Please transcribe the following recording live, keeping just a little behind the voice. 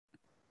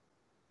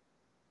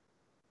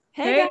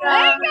Hey Hey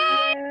guys,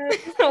 guys!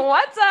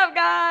 what's up,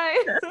 guys?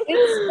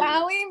 It's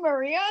Sally,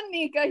 Maria, and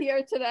Neeka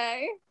here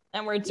today.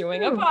 And we're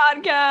doing a Woo.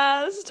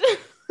 podcast.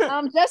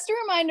 Just a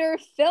reminder,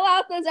 fill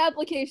out those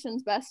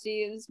applications,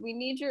 besties. We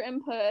need your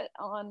input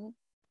on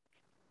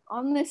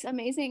this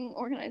amazing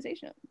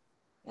organization.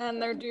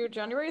 And they're due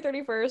January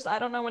 31st. I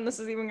don't know when this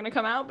is even going to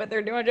come out, but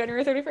they're due on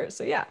January 31st.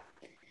 So, yeah.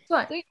 So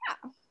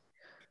yeah.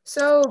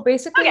 So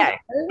basically, Okay. I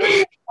want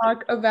to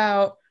talk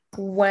about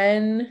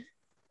when,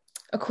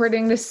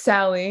 according to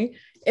Sally,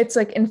 it's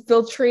like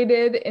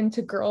infiltrated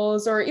into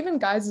girls or even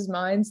guys'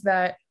 minds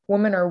that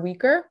women are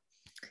weaker.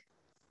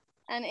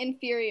 And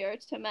inferior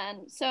to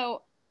men.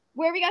 So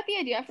where we got the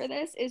idea for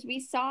this is we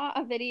saw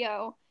a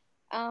video,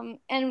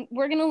 and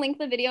we're gonna link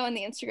the video in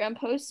the Instagram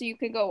post so you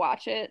could go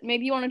watch it.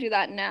 Maybe you want to do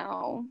that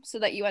now so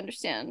that you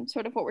understand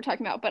sort of what we're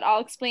talking about, but I'll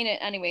explain it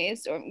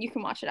anyways, or you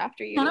can watch it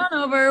after Head you. on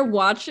over,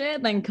 watch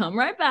it, then come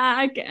right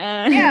back.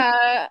 And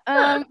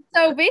Yeah.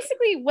 So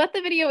basically what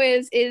the video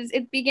is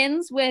it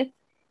begins with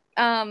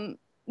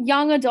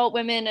young adult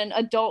women and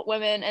adult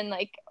women, and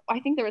like I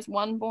think there was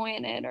one boy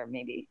in it or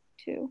maybe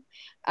two.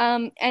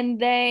 And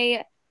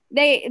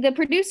the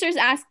producers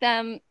ask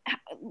them,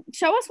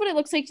 show us what it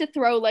looks like to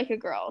throw like a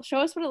girl, show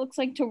us what it looks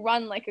like to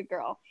run like a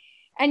girl.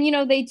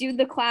 And they do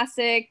the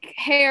classic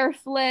hair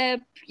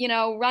flip,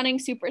 running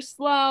super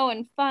slow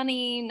and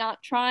funny,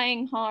 not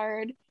trying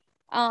hard,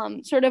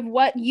 sort of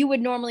what you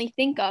would normally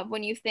think of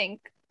when you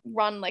think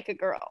run like a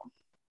girl.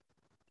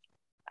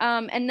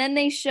 And then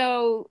they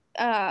show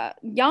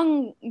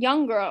young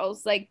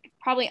girls, like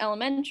probably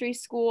elementary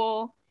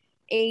school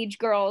age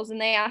girls, and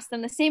they ask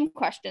them the same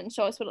question: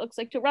 show us what it looks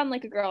like to run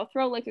like a girl,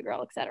 throw like a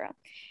girl, etc.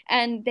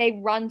 And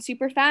they run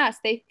super fast,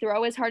 they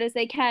throw as hard as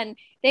they can,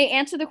 they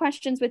answer the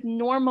questions with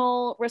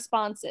normal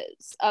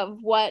responses of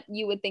what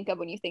you would think of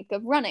when you think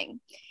of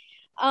running.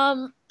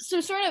 So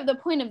sort of the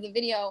point of the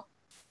video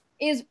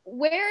is,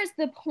 where is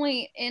the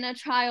point in a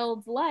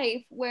child's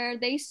life where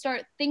they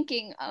start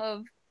thinking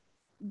of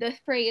the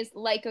phrase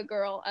like a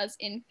girl as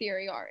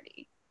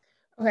inferiority?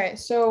 Okay,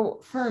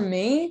 so for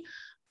me,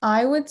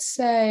 I would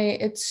say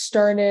it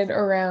started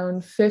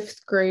around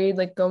fifth grade,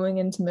 like going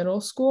into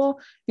middle school,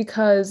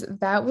 because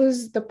that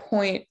was the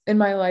point in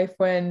my life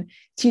when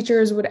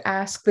teachers would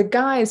ask the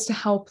guys to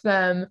help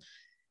them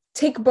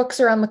take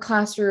books around the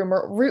classroom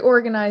or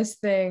reorganize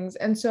things.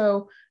 And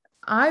so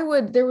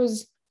there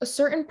was a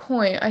certain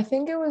point, I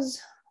think it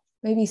was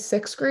maybe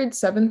sixth grade,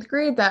 seventh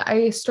grade, that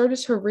I started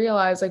to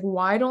realize, like,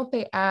 why don't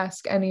they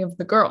ask any of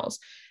the girls?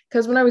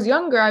 Because when I was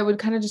younger, I would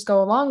kind of just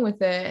go along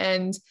with it.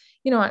 And,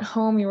 at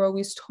home, you were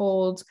always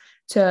told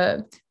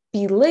to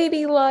be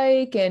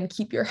ladylike and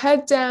keep your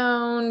head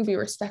down, be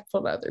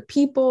respectful to other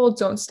people,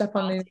 don't step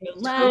on cross anybody's your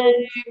toes.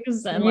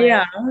 legs and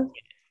Yeah.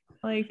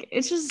 like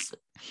it's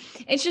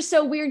just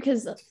so weird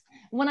because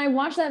when I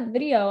watch that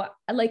video,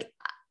 like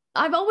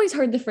I've always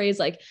heard the phrase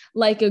like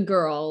a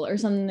girl or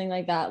something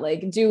like that,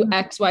 like do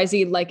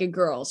XYZ like a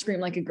girl, scream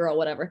like a girl,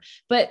 whatever.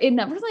 But it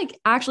never like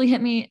actually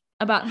hit me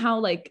about how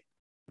like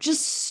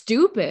just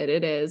stupid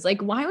it is.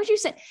 Like, why would you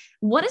say,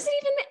 what does it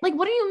even like?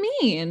 What do you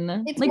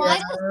mean? It's Like,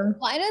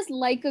 why does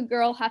like a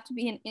girl have to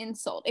be an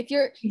insult? If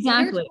you're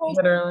exactly.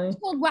 Literally.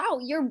 told, wow,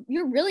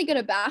 you're really good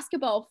at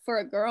basketball for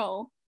a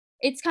girl,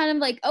 it's kind of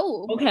like,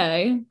 oh,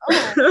 Okay.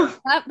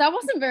 that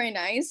wasn't very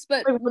nice.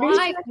 But Like, what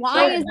are you why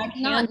trying is to say?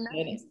 it not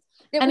nice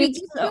that And we it's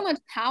give so, too much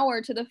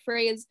power to the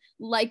phrase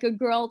like a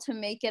girl to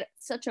make it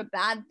such a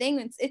bad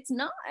thing? It's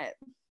not.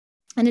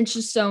 and it's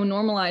just so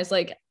normalized.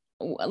 Like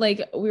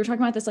we were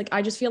talking about this, like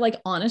I just feel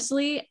like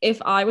honestly, if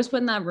I was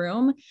put in that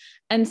room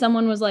and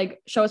someone was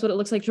like, show us what it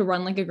looks like to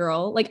run like a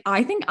girl, like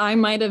I think I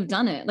might have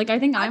done it. Like I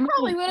think I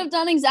probably would have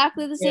done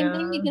exactly the same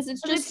thing, because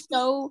it's just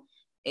so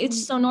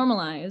it's so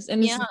normalized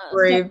and yeah. it's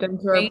Braved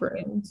into our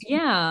brains.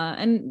 yeah.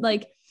 And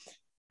like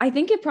I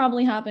think it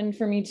probably happened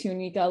for me too,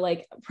 Neeka,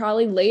 like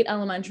probably late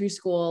elementary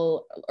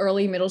school,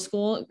 early middle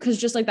school, because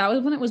just like that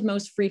was when it was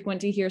most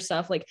frequent to hear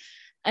stuff like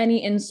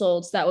any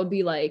insults that would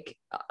be like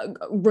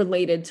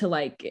related to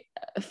like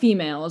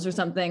females or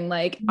something.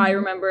 Like I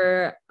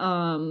remember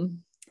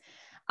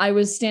I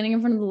was standing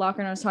in front of the locker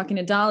and I was talking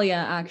to Dahlia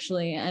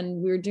actually,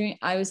 and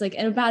I was like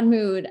in a bad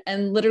mood,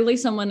 and literally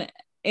someone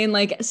in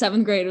like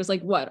seventh grade was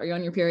like, "What? Are you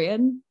on your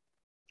period?"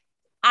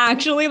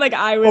 Actually, like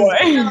I was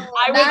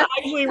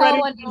actually so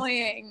ready.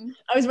 annoying.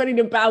 I was ready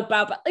to bow.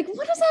 Like,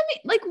 what does that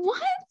mean? Like,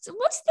 what?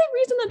 What's the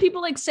reason that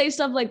people like say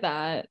stuff like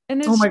that?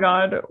 And Oh it's my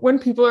God. When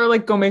people are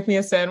like, go make me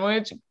a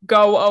sandwich,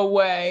 go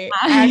away.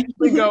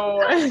 Actually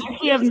go away.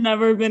 actually have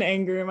never been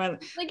angry in my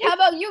life. Like, how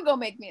about you go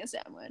make me a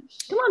sandwich?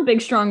 Come on,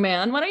 big strong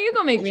man. Why don't you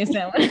go make me a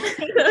sandwich?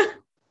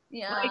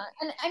 Yeah. Like,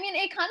 And I mean,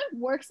 it kind of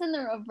works in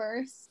the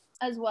reverse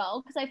as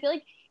well, because I feel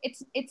like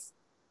it's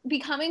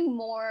becoming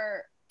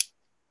more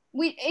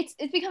it's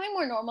becoming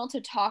more normal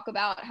to talk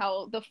about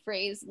how the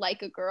phrase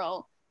like a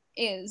girl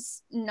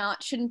is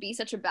not shouldn't be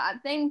such a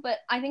bad thing. But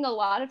I think a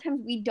lot of times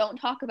we don't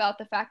talk about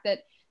the fact that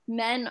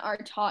men are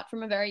taught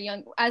from a very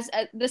young, as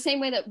the same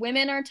way that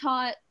women are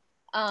taught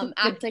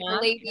act like a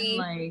lady.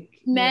 Like,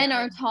 Men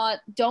are taught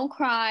don't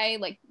cry,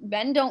 like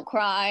men don't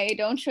cry,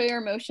 don't show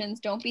your emotions,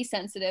 don't be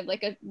sensitive,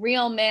 like a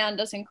real man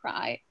doesn't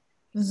cry.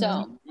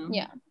 So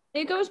yeah,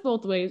 it goes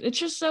both ways. It's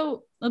just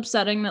so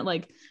upsetting that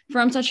like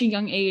from such a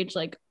young age,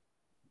 like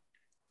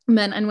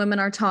men and women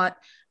are taught,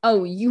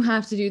 oh, you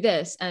have to do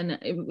this, and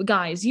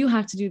guys, you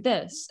have to do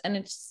this, and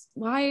it's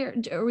why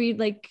are we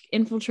like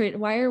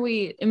why are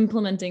we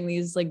implementing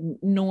these like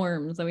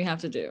norms that we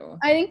have to do?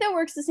 I think that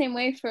works the same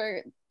way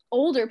for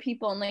older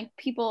people and like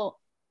people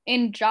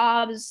in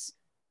jobs,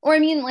 or I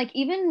mean like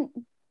even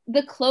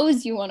the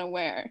clothes you want to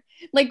wear.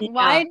 Like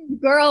why do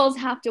girls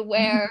have to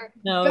wear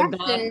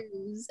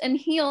dresses and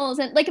heels?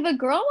 And like if a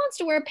girl wants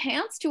to wear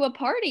pants to a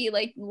party,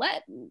 like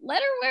let her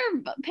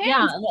wear pants.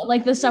 Yeah,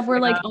 like the stuff where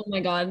like, oh my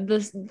god,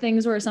 this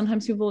things where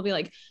sometimes people will be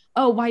like,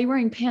 oh, why are you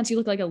wearing pants? You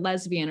look like a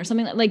lesbian or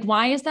something. Like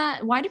why is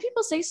that? Why do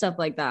people say stuff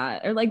like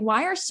that? Or like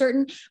why are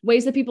certain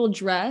ways that people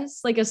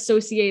dress like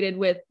associated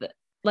with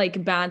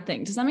like bad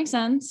things? Does that make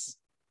sense?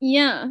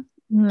 Yeah.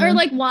 Or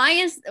like why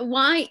is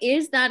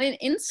that an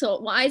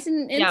insult? Why is it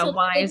an insult? Yeah,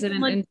 why is it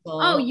an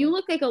insult? Oh, you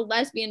look like a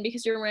lesbian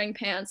because you're wearing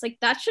pants. Like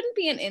that shouldn't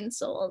be an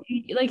insult.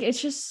 Like it's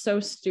just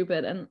so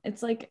stupid. And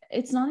it's like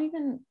it's not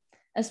even,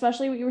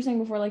 especially what you were saying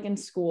before, like in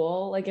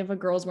school, like if a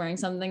girl's wearing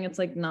something, it's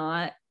like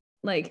not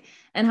like,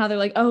 and how they're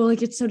like, oh,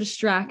 like it's so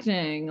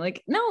distracting.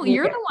 Like, no,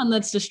 you're the one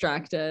that's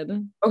distracted.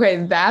 Okay,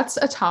 that's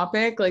a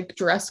topic, like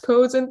dress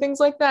codes and things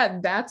like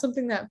that. That's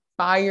something that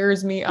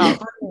fires me up.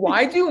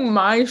 Why do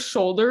my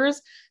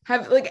shoulders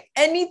have like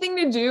anything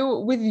to do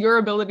with your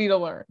ability to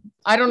learn?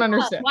 I don't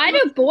understand. Why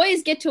do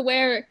boys get to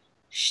wear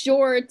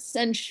shorts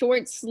and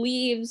short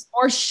sleeves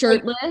or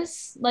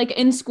shirtless like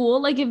in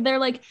school? Like if they're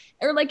like,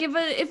 or like if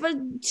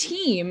a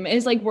team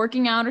is like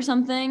working out or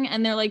something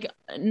and they're like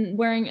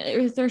wearing,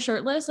 if they're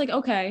shirtless, like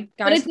okay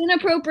guys, but it's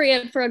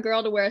inappropriate for a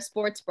girl to wear a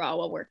sports bra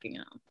while working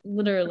out,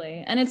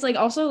 literally. And it's like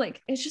also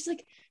like it's just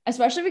like,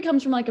 especially if it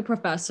comes from like a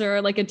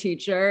professor, like a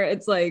teacher,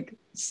 it's like,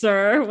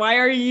 sir, why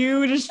are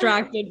you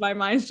distracted by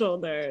my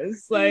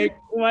shoulders? Like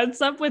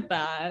what's up with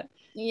that?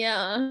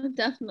 Yeah,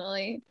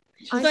 definitely.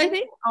 So I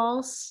think it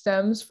all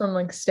stems from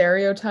like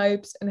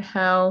stereotypes and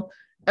how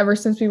ever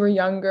since we were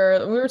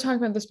younger, we were talking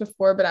about this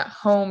before, but at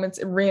home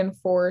it's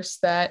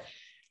reinforced that,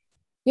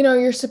 you know,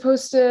 you're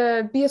supposed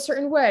to be a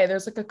certain way.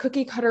 There's like a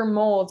cookie cutter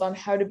mold on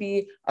how to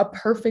be a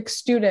perfect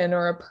student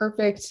or a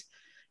perfect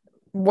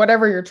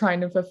whatever you're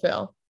trying to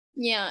fulfill.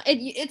 Yeah,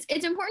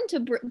 it's important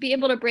to be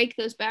able to break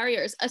those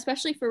barriers,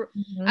 especially for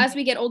as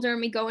we get older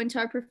and we go into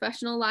our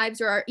professional lives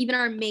or even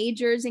our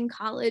majors in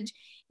college.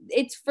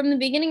 It's from the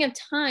beginning of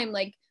time,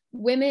 like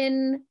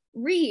women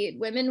read,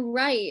 women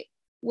write,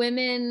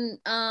 women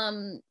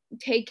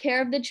take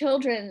care of the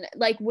children.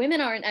 Like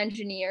women aren't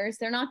engineers,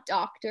 they're not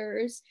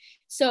doctors.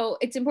 So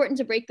it's important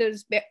to break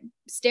those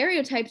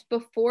stereotypes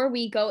before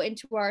we go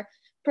into our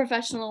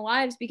professional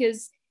lives,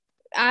 because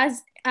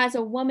as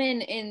a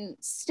woman in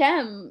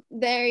STEM,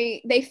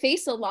 they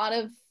face a lot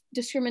of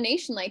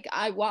discrimination. Like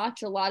I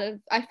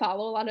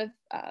follow a lot of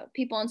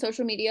people on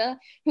social media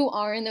who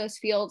are in those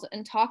fields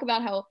and talk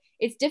about how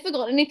it's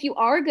difficult. And if you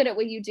are good at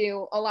what you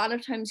do, a lot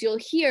of times you'll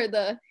hear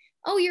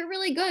oh, you're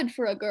really good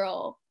for a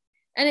girl.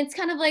 And it's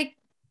kind of like,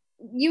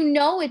 you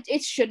know,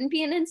 it shouldn't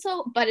be an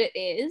insult, but it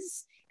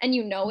is. And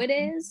you know it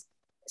is.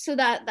 So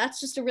that's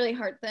just a really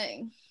hard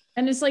thing.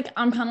 And it's like,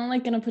 I'm kind of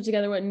like going to put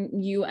together what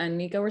you and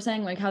Neeka were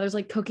saying, like how there's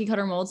like cookie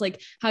cutter molds, like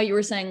how you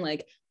were saying,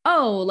 like,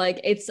 oh, like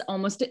it's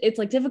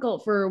like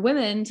difficult for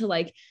women to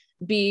like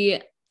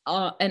be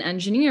an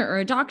engineer or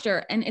a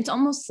doctor. And it's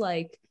almost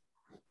like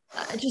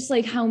just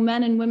like how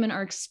men and women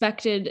are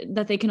expected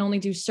that they can only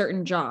do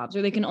certain jobs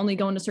or they can only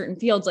go into certain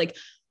fields. Like,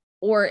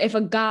 or if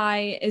a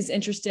guy is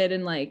interested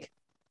in like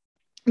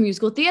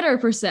musical theater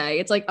per se,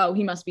 it's like, oh,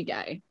 he must be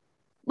gay.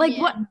 Like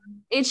what?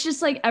 It's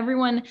just like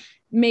everyone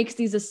makes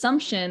these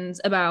assumptions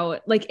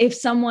about like if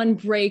someone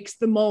breaks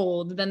the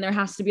mold, then there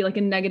has to be like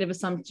a negative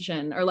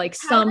assumption or like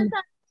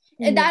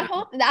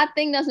that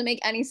thing doesn't make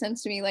any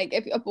sense to me. Like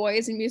if a boy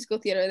is in musical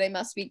theater, they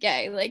must be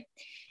gay. Like,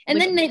 and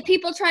like, then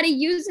people try to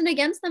use it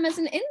against them as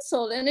an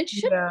insult, and it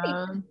shouldn't be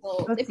an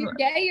insult. If you're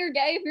gay, you're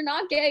gay. If you're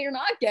not gay, you're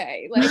not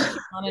gay. Like it's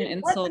not an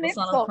insult. It's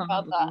not a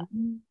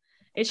problem.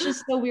 It's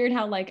just so weird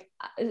how like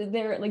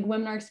they're like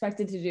women are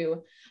expected to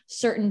do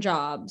certain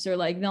jobs or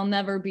like they'll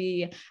never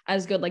be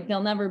as good, like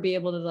they'll never be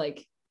able to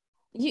like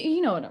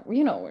you know what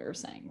we're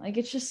saying. Like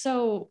it's just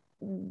so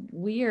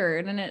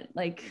weird. And it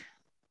like,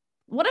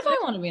 what if I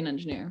want to be an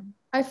engineer?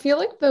 I feel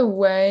like the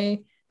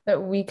way that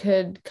we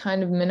could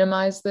kind of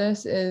minimize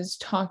this is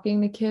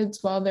talking to kids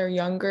while they're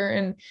younger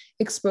and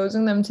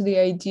exposing them to the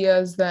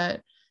ideas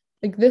that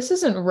like this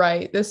isn't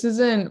right, this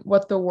isn't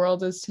what the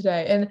world is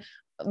today. And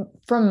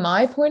from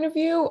my point of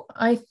view,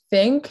 I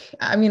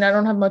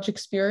don't have much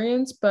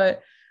experience,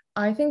 but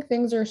I think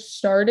things are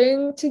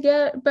starting to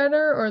get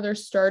better or they're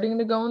starting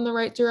to go in the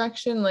right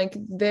direction. Like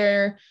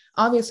there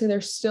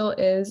still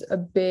is a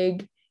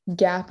big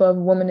gap of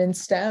women in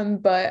STEM,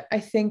 but I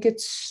think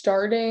it's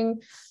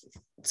starting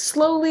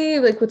slowly,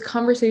 like with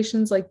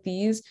conversations like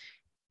these,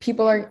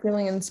 people are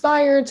feeling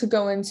inspired to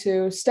go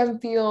into STEM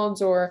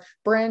fields or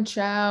branch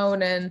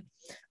out. And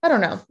I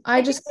don't know.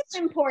 I think it's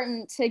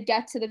important to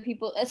get to the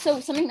people. So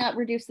something that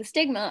reduce the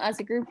stigma as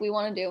a group we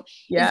want to do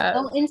is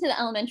go into the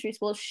elementary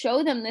school,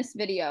 show them this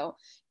video,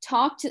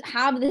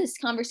 have this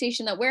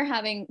conversation that we're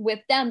having with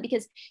them,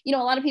 because, you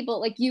know, a lot of people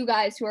like you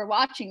guys who are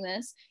watching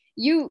this,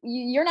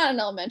 you're not in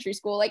elementary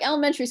school. Like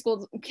elementary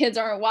school kids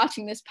aren't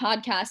watching this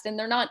podcast, and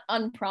they're not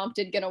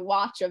unprompted gonna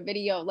watch a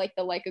video like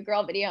the Like a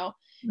Girl video.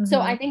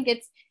 So I think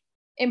it's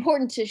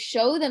important to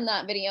show them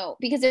that video,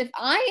 because if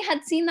I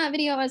had seen that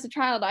video as a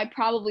child, I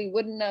probably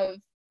wouldn't have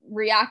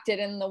reacted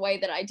in the way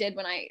that I did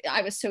when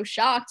I was so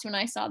shocked when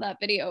I saw that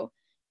video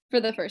for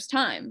the first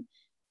time.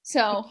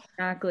 So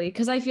exactly,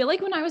 because I feel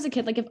like when I was a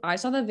kid, like if I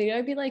saw that video,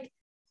 I'd be like,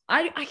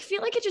 I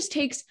feel like it just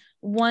takes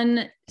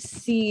one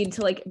seed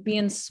to like be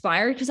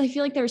inspired, because I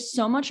feel like there's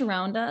so much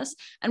around us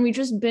and we've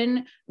just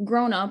been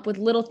grown up with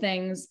little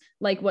things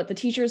like what the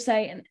teachers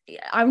say. And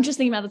I'm just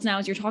thinking about this now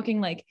as you're talking,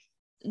 like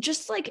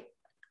just like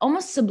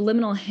almost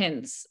subliminal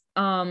hints.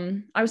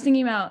 I was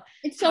thinking about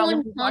it's so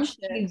unconscious.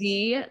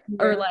 TV,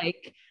 or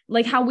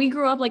like how we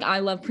grew up. Like I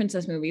love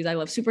princess movies, I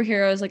love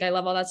superheroes, like I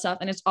love all that stuff,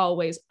 and it's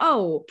always,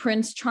 oh,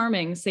 Prince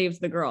Charming saves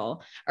the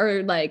girl,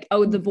 or like,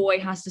 oh, the boy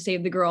has to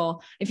save the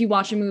girl. If you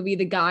watch a movie,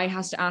 the guy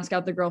has to ask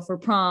out the girl for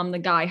prom, the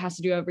guy has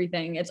to do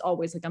everything. It's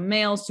always like a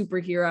male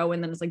superhero,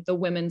 and then it's like the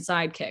women's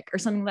sidekick or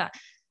something like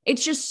that.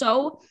 It's just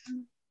so,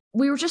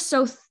 we were just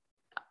so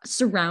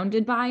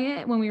surrounded by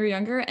it when we were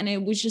younger, and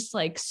it was just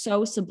like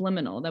so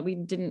subliminal that we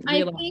didn't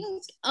realize. I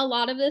think a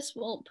lot of this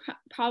will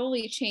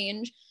probably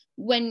change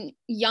when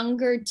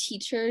younger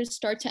teachers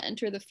start to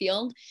enter the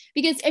field,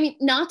 because I mean,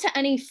 not to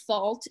any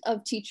fault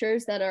of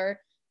teachers that are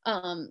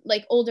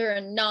like older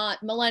and not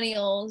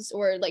millennials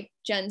or like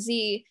Gen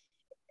Z,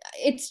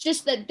 it's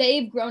just that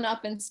they've grown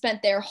up and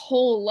spent their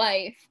whole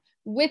life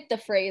with the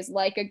phrase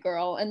like a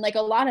girl, and like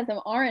a lot of them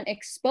aren't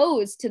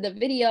exposed to the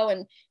video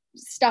and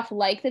stuff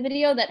like the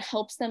video that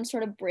helps them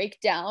sort of break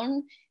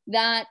down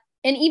that.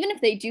 And even if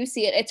they do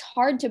see it, it's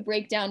hard to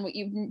break down what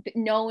you've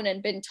known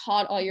and been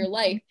taught all your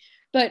life.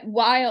 But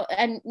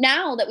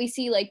now that we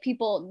see like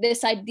people,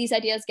 these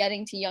ideas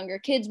getting to younger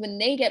kids when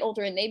they get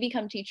older and they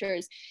become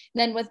teachers,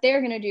 then what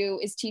they're going to do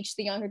is teach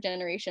the younger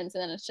generations,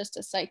 and then it's just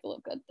a cycle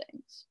of good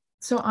things.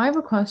 So I have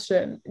a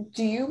question.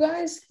 Do you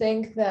guys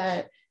think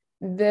that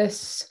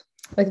this,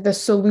 like the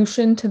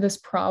solution to this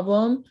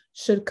problem,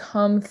 should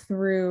come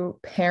through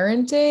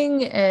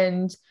parenting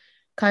and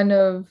kind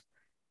of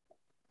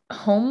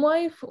home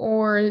life,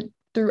 or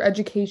through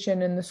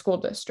education in the school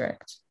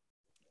district?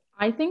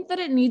 I think that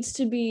it needs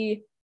to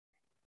be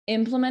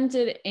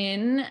implemented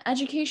in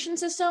education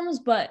systems,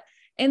 but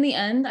in the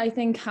end, I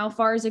think how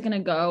far is it going to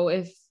go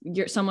if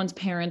someone's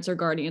parents or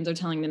guardians are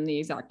telling them the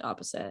exact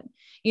opposite?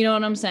 You know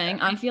what I'm saying?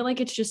 I feel like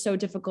it's just so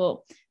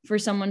difficult for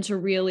someone to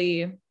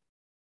really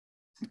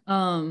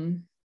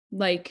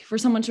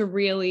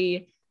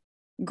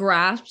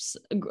grasp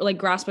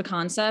a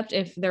concept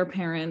if their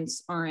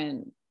parents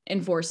aren't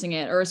enforcing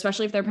it, or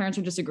especially if their parents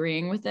are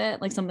disagreeing with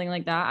it, like something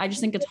like that. I just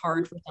think it's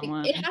hard for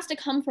someone. It has to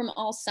come from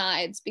all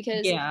sides,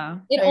 because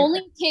it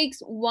only takes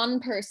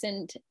one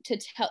person to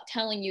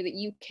telling you that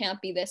you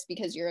can't be this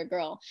because you're a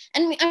girl.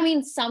 And I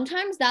mean,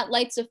 sometimes that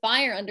lights a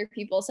fire under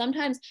people.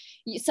 Sometimes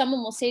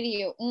someone will say to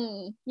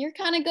you, you're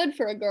kind of good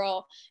for a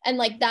girl, and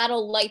like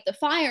that'll light the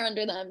fire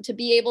under them to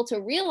be able to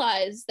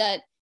realize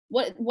that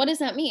what does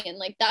that mean?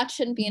 Like that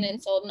shouldn't be an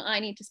insult, and I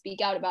need to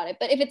speak out about it.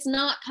 But if it's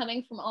not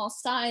coming from all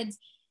sides,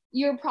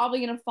 you're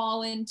probably going to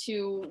fall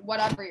into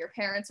whatever your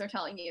parents are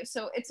telling you.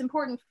 So it's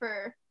important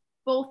for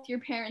both your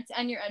parents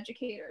and your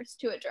educators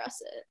to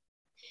address it.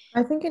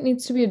 I think it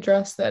needs to be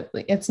addressed that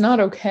like, it's not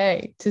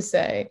okay to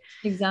say,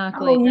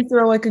 exactly, oh, you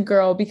throw like a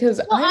girl, because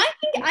I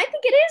think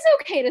it is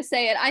okay to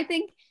say it. I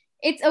think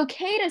it's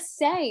okay to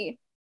say,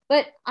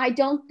 but I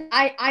don't know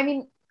how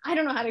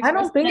to express I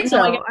don't think so.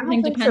 Like, I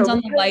think depends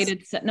on the light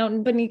it's set. No,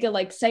 but Neeka,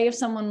 like say if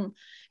someone,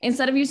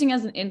 instead of using it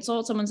as an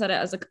insult, someone said it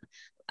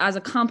as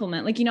a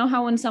compliment. Like, you know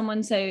how when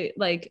someone say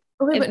like,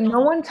 okay, but no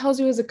one tells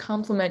you as a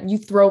compliment you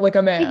throw like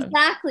a man.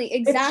 Exactly.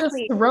 It's just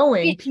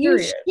throwing,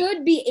 period. You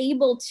should be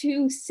able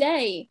to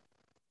say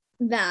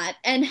that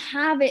and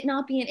have it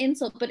not be an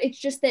insult, but it's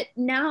just that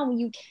now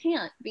you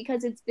can't,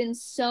 because it's been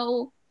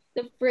so,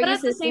 the phrase. But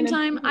at the same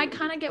time, I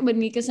kind of get what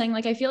Neeka's saying.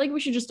 Like, I feel like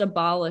we should just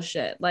abolish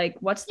it. Like,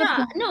 what's the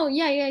point? No,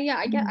 yeah.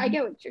 I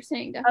get what you're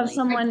saying. Definitely. Of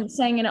someone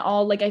saying it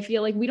all. Like, I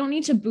feel like we don't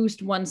need to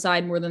boost one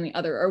side more than the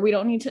other, or we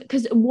don't need to,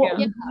 because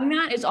doing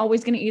that is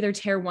always going to either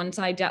tear one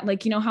side down.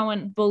 Like, you know how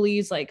when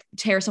bullies like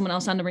tear someone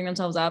else down to bring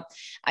themselves up.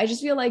 I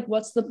just feel like,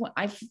 what's the point?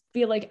 I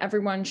feel like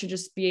everyone should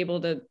just be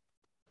able to.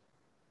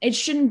 It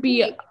shouldn't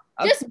be.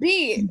 Just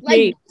be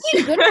like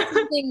being good at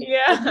something.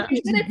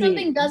 Being good at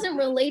something doesn't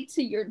relate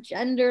to your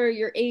gender,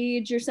 your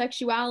age, your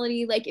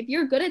sexuality. Like if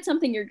you're good at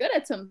something, you're good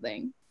at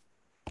something.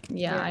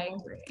 Yeah, I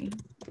agree.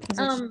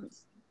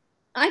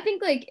 I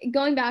think like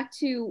going back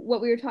to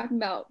what we were talking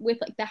about with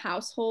like the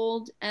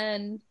household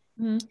and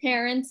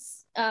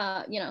parents,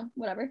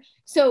 whatever.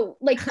 So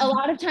like a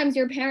lot of times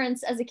your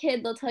parents as a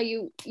kid, they'll tell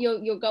you,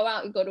 you'll go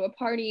out, you go to a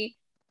party,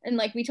 and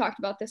like we talked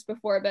about this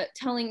before, but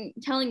telling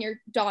your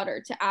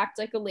daughter to act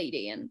like a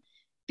lady and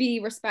be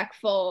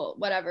respectful,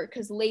 whatever,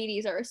 because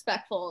ladies are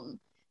respectful.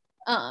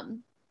 And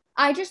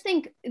I just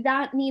think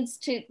that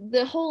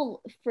the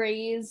whole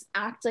phrase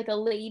act like a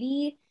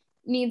lady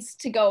needs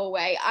to go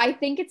away. I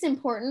think it's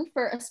important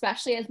for,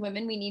 especially as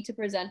women, we need to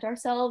present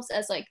ourselves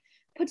as like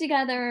put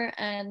together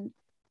and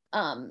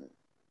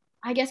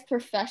I guess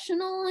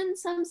professional in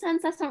some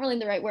sense. That's not really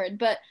the right word,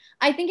 but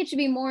I think it should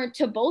be more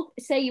to both,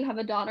 say you have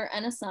a daughter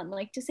and a son,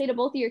 like to say to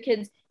both of your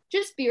kids,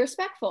 just be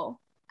respectful,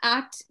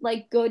 act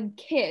like good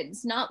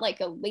kids, not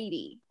like a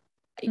lady.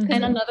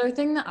 And another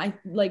thing that I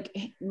like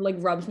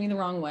rubs me the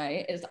wrong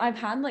way is I've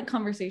had like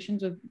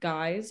conversations with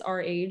guys our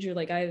age, or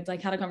like I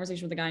like had a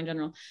conversation with a guy in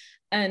general,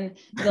 and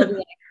they'll be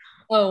like,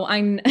 oh,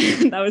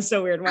 that was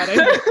so weird. Why did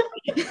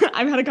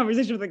I've had a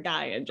conversation with a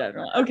guy in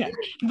general. Okay.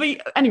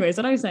 But anyways,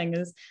 what I was saying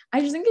is I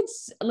just think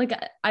it's like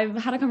I've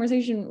had a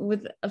conversation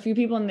with a few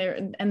people and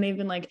they've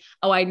been like,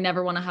 oh, I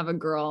never want to have a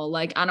girl.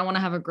 Like, I don't want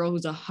to have a girl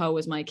who's a hoe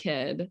as my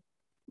kid.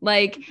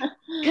 Like,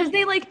 because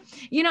they like,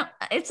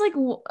 it's like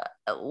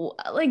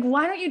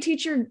why don't you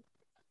teach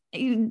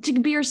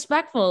to be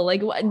respectful?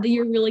 Like,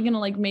 you're really gonna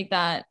like make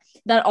that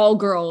all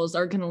girls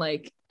are gonna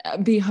like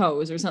be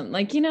hoes or something,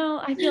 like,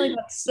 I feel like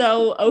that's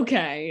so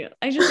okay.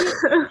 I just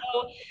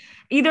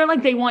either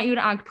like they want you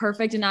to act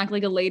perfect and act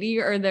like a lady,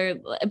 or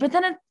but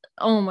then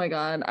oh my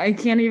god, I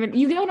can't even,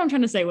 you get what I'm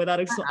trying to say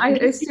without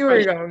explaining. I see where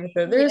you're going with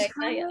it. There's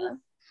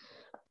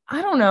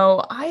I don't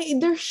know.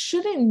 There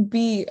shouldn't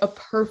be a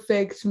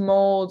perfect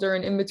mold or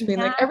an in-between.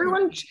 Exactly. Like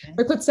everyone,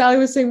 like what Sally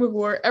was saying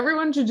before,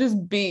 everyone should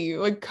just be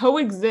like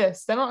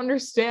coexist. I don't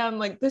understand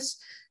like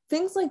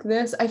things like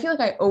this. I feel like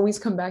I always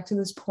come back to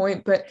this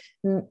point, but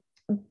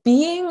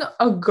being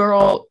a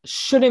girl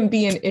shouldn't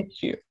be an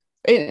issue.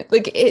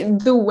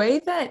 The way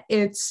that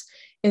it's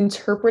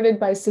interpreted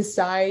by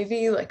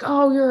society, like,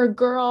 oh, you're a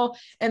girl,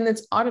 and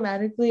it's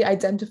automatically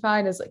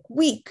identified as like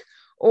weak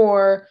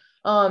or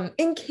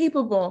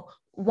incapable.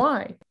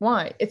 Why?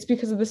 It's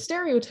because of the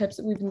stereotypes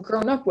that we've been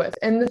grown up with.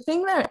 And the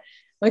thing that,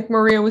 like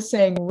Maria was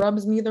saying,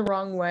 rubs me the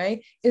wrong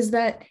way is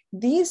that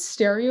these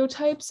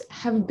stereotypes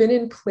have been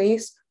in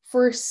place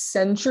for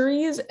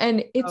centuries,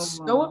 and it's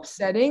so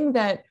upsetting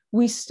that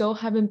we still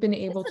haven't been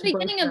able to. The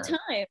beginning of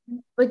time.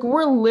 Like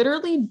we're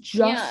literally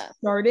just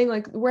starting.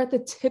 Like we're at the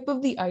tip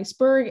of the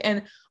iceberg,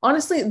 and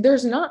honestly,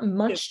 there's not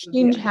much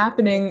change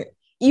happening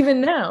even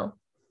now.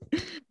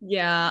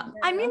 Yeah,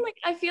 I mean, like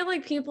I feel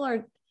like people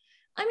are.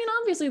 I mean,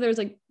 obviously, there's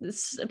like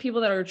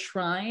people that are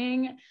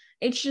trying.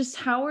 It's just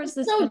it's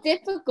so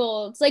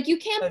difficult. It's like you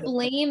can't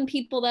blame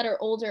people that are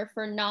older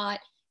for not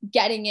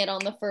getting it on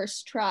the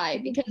first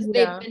try because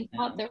they've been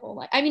taught their whole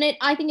life. I mean,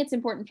 I think it's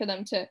important for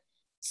them to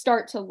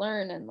start to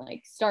learn and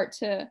like start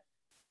to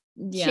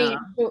change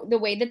the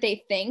way that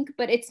they think,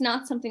 but it's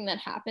not something that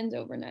happens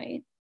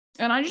overnight.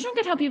 And I just don't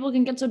get how people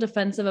can get so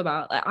defensive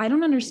about. I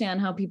don't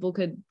understand how people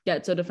could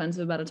get so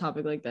defensive about a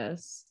topic like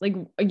this. Like,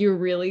 you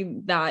really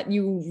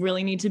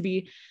need to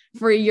be,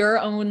 for your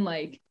own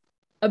like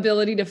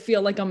ability to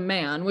feel like a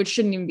man, which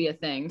shouldn't even be a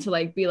thing, to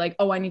like be like,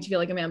 oh, I need to feel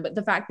like a man. But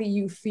the fact that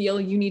you feel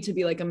you need to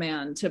be like a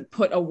man to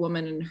put a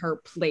woman in her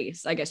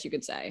place, I guess you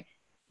could say,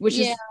 which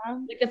is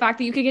like the fact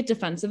that you could get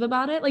defensive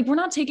about it. Like, we're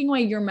not taking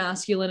away your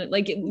masculine.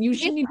 Like, you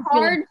shouldn't. It's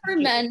hard for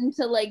men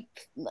to like.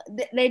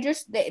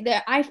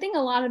 I think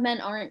a lot of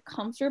men aren't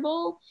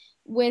comfortable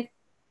with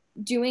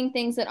doing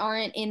things that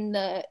aren't in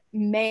the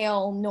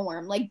male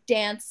norm, like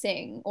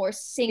dancing or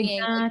singing.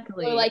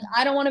 Exactly. Or like,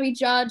 I don't want to be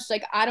judged.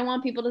 Like, I don't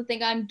want people to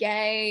think I'm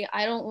gay.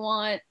 I don't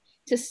want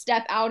to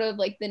step out of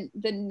like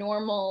the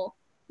normal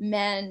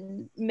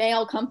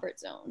male comfort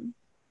zone.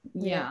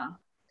 Yeah.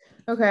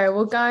 Okay,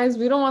 well, guys,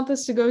 we don't want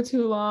this to go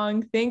too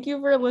long. Thank you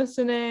for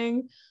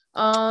listening.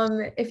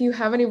 If you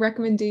have any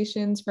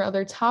recommendations for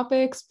other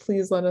topics,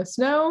 please let us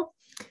know.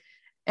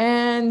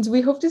 And we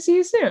hope to see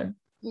you soon.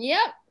 Yep.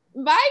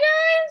 Bye,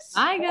 guys.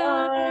 Bye,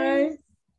 guys. Bye.